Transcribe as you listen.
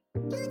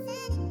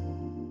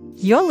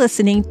You're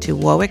listening to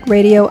Warwick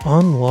Radio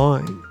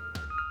Online.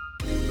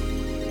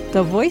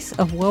 the voice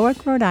of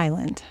Warwick, Rhode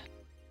Island.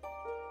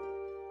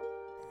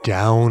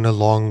 Down a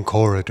long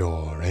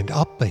corridor and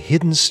up a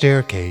hidden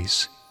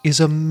staircase is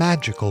a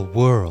magical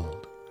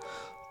world.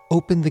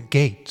 Open the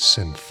gates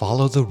and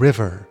follow the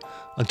river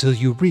until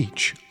you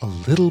reach a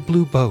little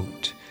blue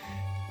boat,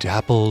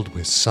 dappled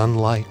with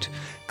sunlight,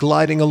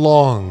 gliding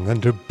along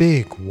under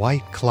big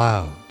white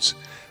clouds,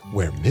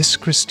 where Miss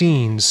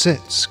Christine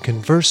sits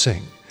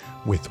conversing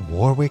with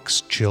Warwick's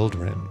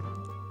children.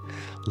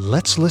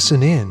 Let's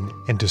listen in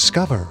and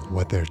discover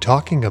what they're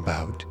talking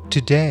about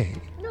today.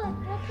 All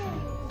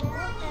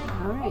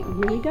right,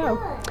 here we go.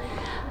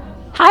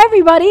 Hi,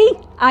 everybody.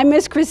 I'm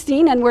Miss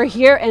Christine, and we're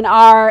here in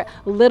our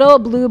little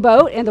blue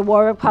boat in the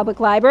Warwick Public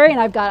Library,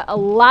 and I've got a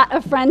lot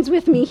of friends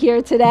with me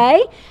here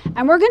today,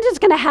 and we're just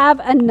going to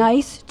have a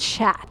nice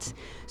chat.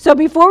 So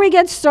before we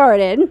get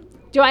started,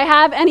 do I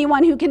have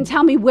anyone who can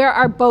tell me where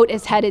our boat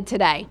is headed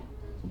today?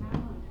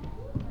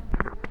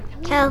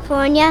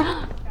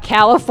 California.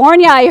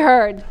 California, I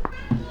heard.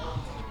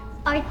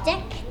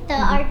 The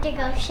Arctic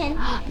Ocean.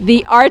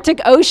 The Arctic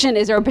Ocean.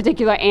 Is there a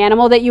particular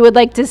animal that you would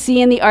like to see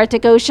in the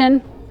Arctic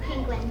Ocean?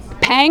 Penguins.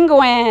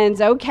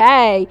 Penguins,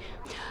 okay.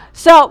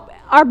 So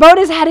our boat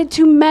is headed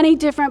to many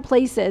different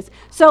places.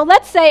 So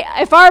let's say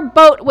if our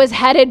boat was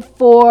headed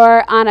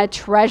on a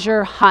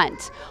treasure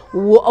hunt.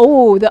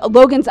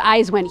 Logan's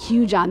eyes went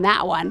huge on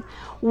that one.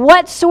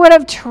 What sort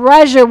of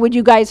treasure would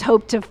you guys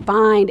hope to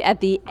find at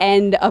the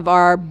end of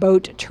our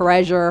boat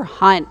treasure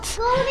hunt?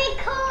 Golden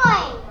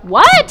coin.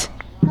 What?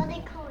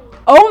 Golden coin.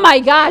 Oh my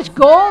gosh,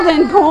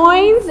 golden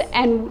coins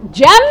and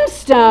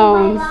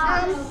gemstones.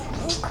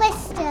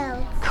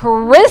 Crystals.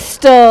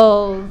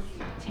 Crystals.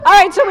 All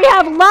right, so we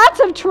have lots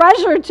of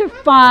treasure to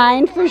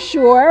find for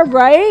sure,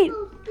 right?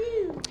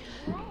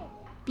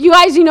 You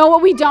guys, you know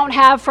what we don't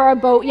have for our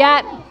boat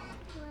yet?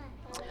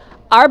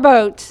 Our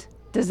boat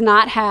does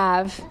not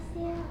have...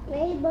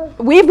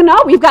 We've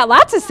got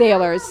lots of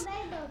sailors.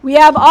 We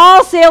have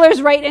all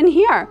sailors right in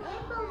here.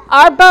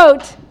 Our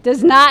boat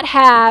does not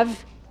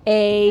have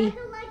a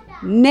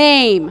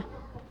name.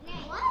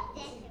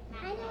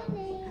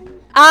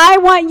 I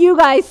want you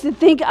guys to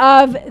think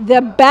of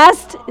the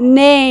best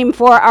name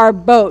for our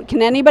boat.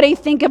 Can anybody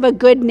think of a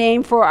good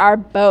name for our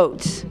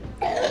boat?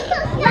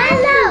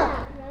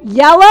 Yellow.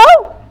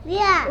 Yellow?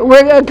 Yeah.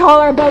 We're going to call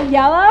our boat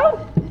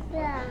Yellow?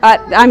 Yeah.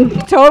 I'm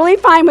totally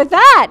fine with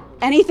that.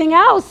 Anything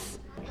else?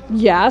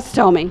 Yes,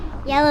 tell me.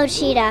 Yellow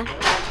cheetah.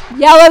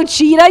 Yellow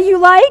cheetah you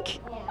like?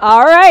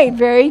 All right,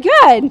 very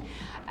good.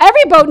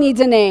 Every boat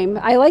needs a name.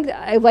 I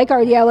like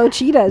our yellow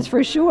cheetahs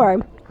for sure.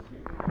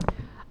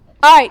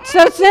 All right,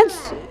 so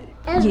since...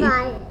 And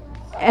violet.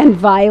 And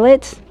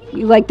violet.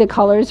 You like the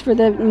colors for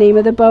the name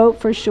of the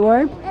boat for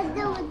sure? And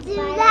do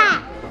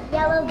that.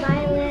 Yellow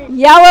violet.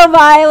 Yellow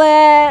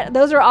violet.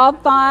 Those are all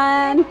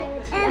fun.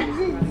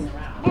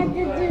 And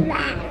the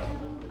giraffe.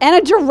 And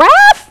a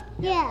giraffe?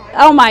 Yeah.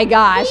 Oh my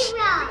gosh.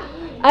 Zebra.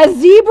 A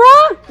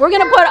zebra? We're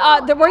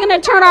gonna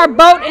turn our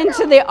boat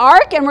into the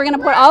ark, and we're gonna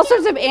put all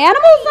sorts of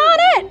animals on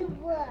it?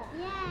 Yeah.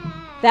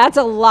 That's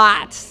a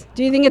lot.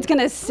 Do you think it's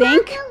gonna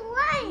sink? Black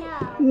and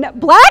white. No,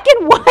 black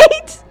and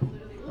white?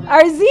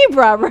 Our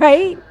zebra,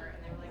 right?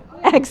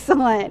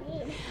 Excellent.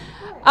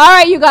 All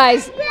right, you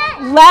guys,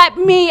 let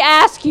me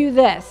ask you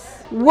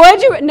this.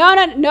 Would you,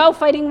 no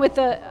fighting with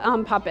the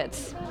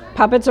puppets.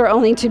 Puppets are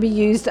only to be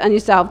used on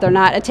yourself. They're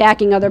not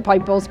attacking other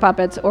people's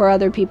puppets or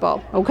other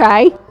people,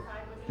 okay?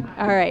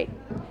 All right.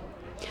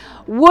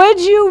 Would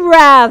you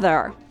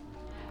rather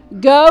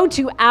go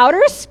to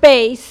outer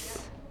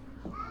space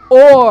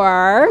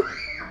or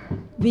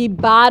the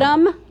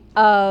bottom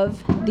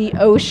of the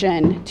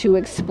ocean to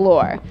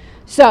explore?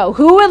 So,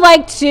 who would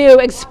like to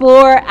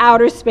explore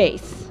outer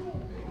space?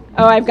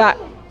 Oh, I've got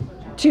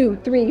 2,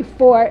 3,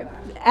 4.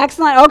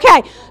 Excellent.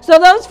 Okay. So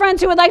those friends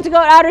who would like to go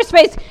to outer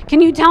space, can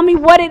you tell me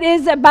what it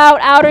is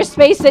about outer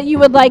space that you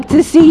would like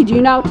to see? Do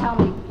you know? Tell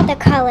me. The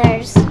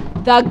colors.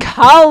 The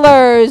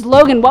colors.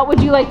 Logan, what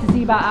would you like to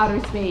see about outer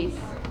space?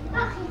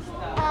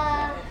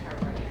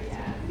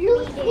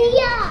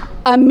 Lucia.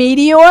 A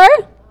meteor?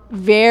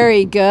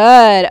 Very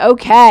good.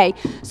 Okay.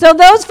 So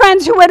those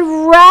friends who would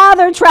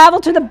rather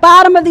travel to the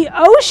bottom of the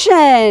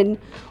ocean,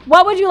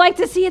 what would you like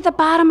to see at the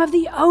bottom of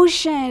the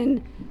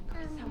ocean?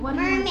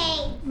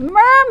 Mermaid.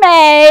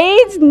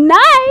 Mermaids.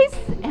 Nice.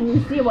 And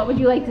Lucia, what would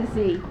you like to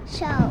see?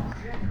 Shark.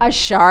 A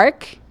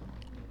shark?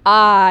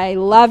 I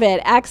love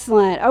it.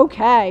 Excellent.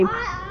 Okay.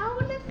 I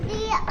want to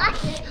see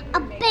a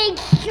big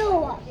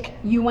shark.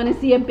 You want to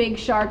see a big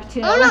shark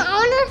too? I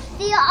want to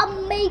see a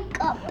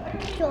makeup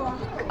shark.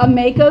 A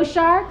mako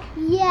shark?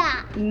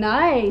 Yeah.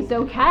 Nice.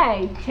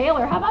 Okay.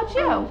 Taylor, how about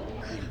you?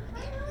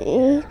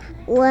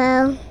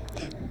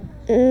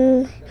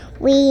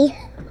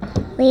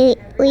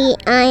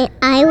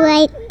 I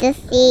like to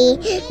see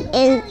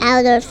in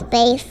outer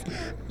space,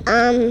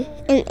 an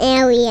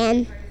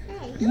alien.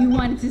 You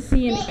wanted to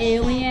see an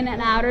alien in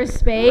outer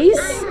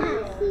space?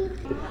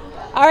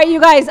 All right,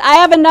 you guys, I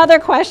have another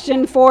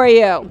question for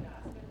you.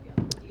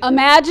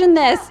 Imagine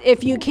this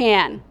if you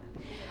can.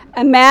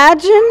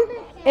 Imagine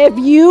if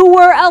you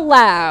were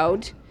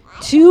allowed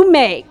to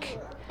make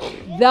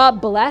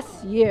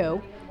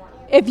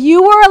if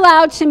you were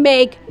allowed to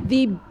make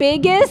the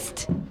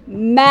biggest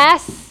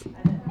mess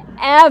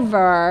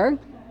ever,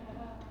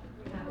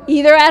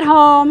 either at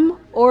home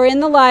or in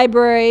the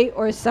library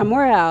or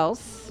somewhere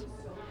else,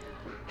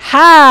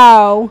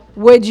 how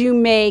would you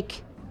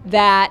make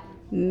that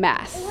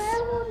mess?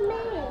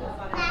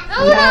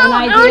 I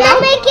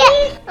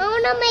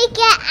want to make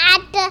it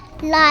at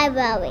the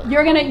library.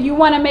 You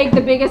want to make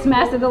the biggest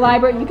mess at the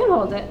library? You can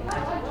hold it.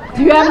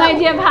 Do you have an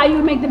idea of how you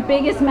would make the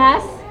biggest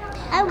mess?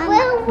 I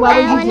What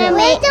would you do?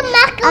 make a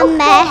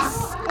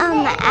mess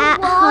at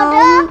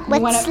home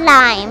with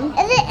slime.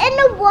 Is it in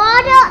the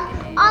water?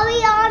 Are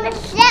we on a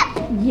ship?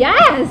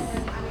 Yes.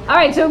 All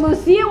right, so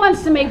Lucia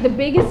wants to make the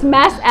biggest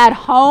mess at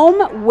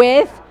home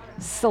with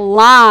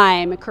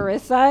slime.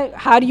 Carissa,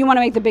 how do you want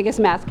to make the biggest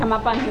mess? Come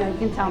up on here, you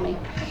can tell me.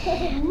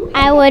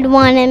 I would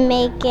want to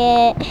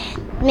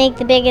make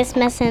the biggest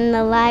mess in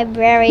the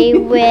library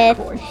with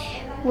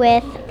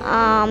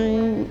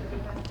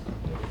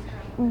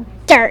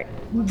dirt.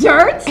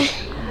 Dirt?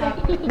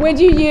 Would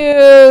you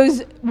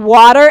use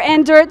water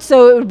and dirt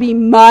so it would be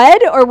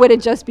mud, or would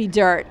it just be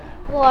dirt?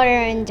 Water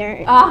and dirt.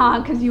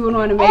 Because you would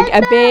want to make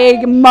a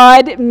big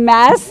mud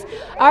mess.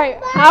 All right,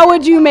 how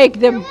would you make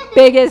the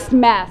biggest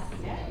mess?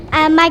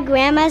 At my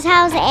grandma's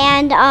house,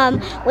 and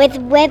with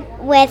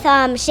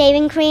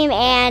shaving cream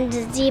and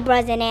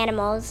zebras and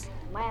animals.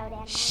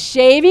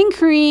 Shaving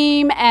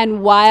cream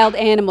and wild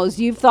animals.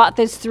 You've thought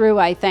this through,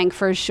 I think,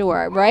 for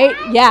sure, right?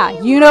 Yeah,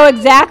 you know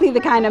exactly the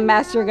kind of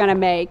mess you're going to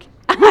make.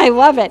 I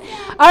love it.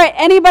 All right,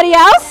 anybody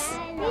else?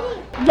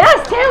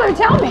 Yes, Taylor,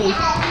 tell me.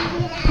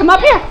 Come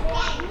up here.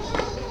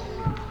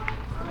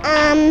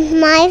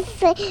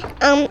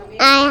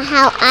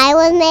 How I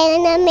was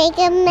made to make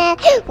a mess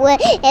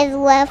is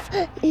with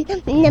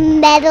the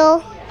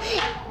metal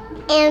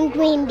and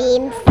green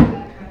beans.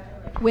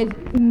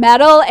 With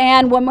metal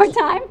and, one more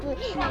time?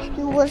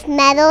 With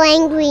metal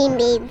and green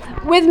beans.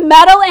 With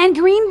metal and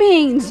green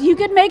beans. You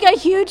could make a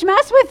huge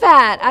mess with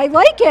that. I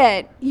like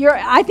it.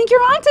 I think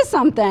you're onto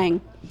something.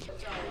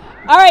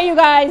 All right, you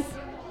guys.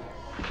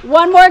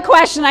 One more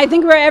question. I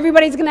think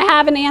everybody's going to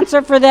have an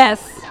answer for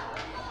this.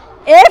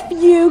 If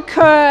you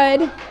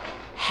could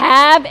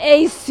have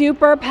a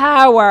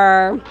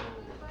superpower,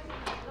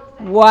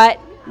 what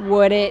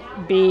would it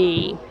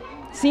be?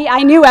 See,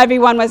 I knew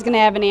everyone was going to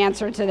have an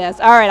answer to this.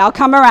 All right, I'll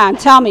come around.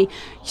 Tell me,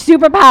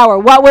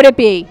 superpower, what would it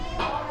be?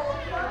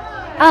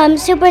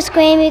 Super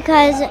scream,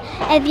 because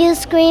if you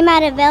scream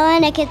at a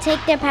villain, it could take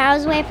their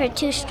powers away for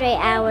 2 straight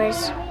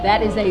hours.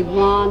 That is a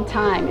long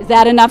time. Is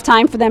that enough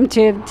time for them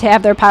to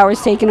have their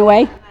powers taken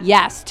away?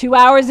 Yes, 2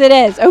 hours it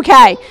is.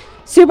 Okay,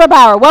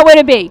 superpower, what would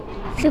it be?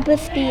 Super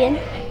speed.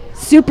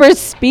 Super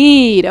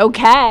speed,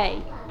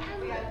 okay.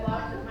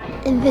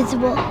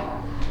 Invisible.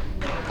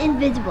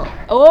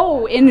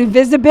 Oh,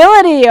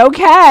 invisibility,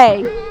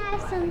 okay.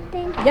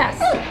 Something. Yes.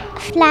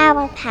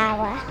 Flower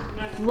power.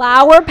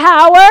 Flower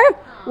power?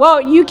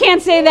 Well, you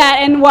can't say that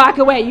and walk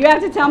away. You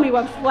have to tell me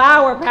what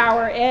flower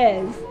power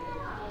is.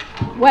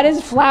 What does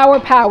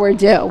flower power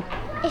do?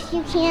 If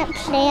you can't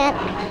plant,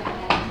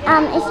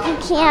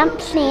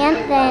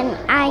 then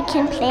I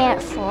can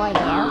plant for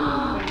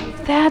you.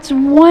 That's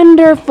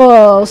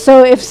wonderful.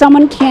 So if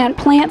someone can't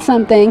plant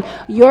something,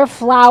 your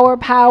flower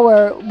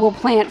power will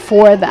plant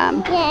for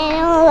them. Yeah,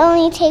 and it will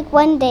only take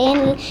 1 day,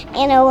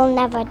 and it will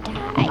never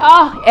die.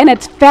 Oh, and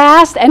it's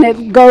fast and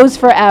it goes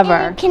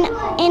forever.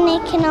 And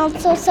it can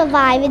also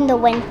survive in the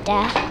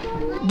winter.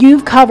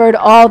 You've covered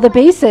all the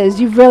bases.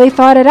 You've really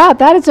thought it out.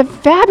 That is a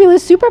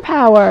fabulous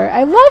superpower.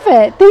 I love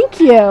it. Thank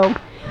you.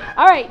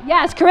 All right,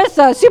 yes,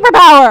 Carissa,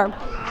 superpower.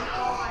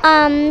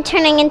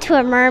 Turning into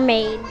a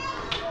mermaid.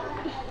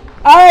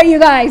 All right, you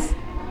guys.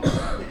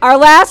 Our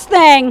last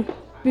thing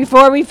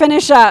before we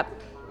finish up.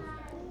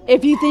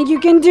 If you think you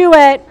can do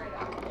it,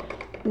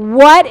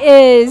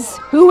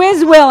 who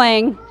is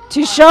willing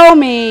to show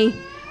me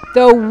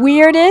the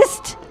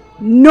weirdest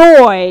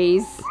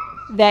noise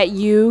that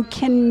you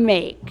can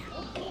make?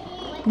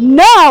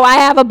 No, I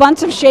have a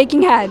bunch of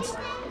shaking heads.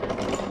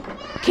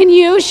 Can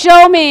you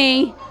show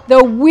me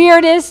the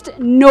weirdest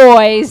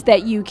noise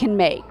that you can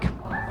make?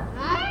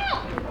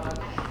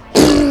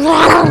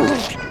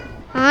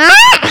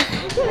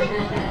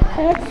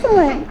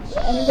 Excellent.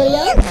 Anybody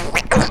else?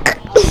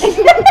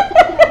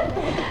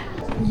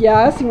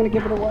 Yes, you want to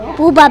give it a whirl?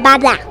 Booba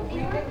baba.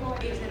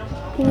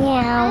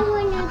 Meow.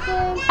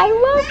 I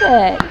love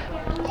it.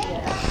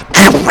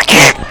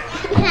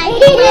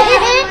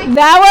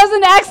 That was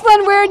an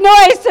excellent weird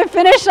noise to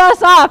finish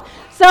us off.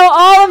 So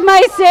all of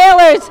my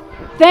sailors,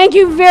 thank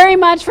you very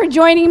much for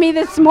joining me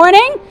this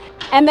morning.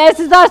 And this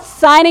is us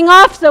signing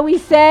off. So we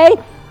say,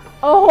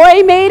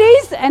 ahoy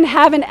mateys, and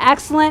have an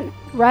excellent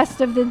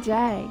rest of the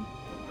day.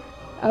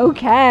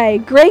 Okay,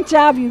 great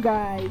job, you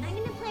guys. I'm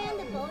going to play on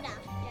the boat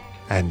after.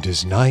 And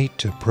as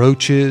night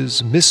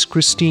approaches, Miss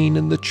Christine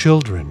and the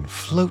children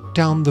float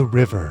down the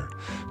river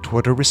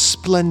toward a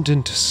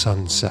resplendent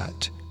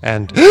sunset.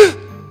 And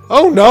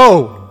Oh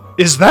no!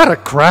 Is that a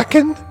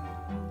kraken?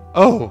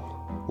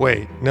 Oh,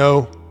 wait,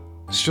 no.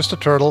 It's just a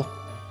turtle.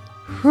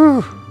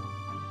 Whew.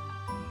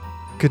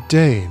 Good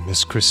day,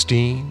 Miss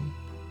Christine.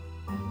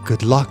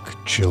 Good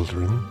luck,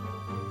 children.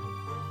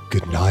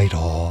 Good night,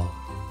 all.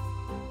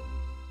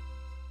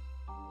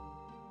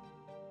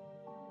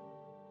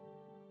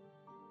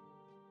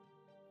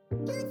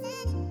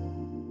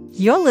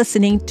 You're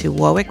listening to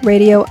Warwick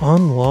Radio.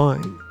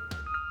 Online.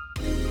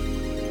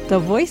 the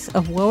voice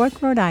of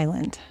Warwick, Rhode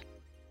Island.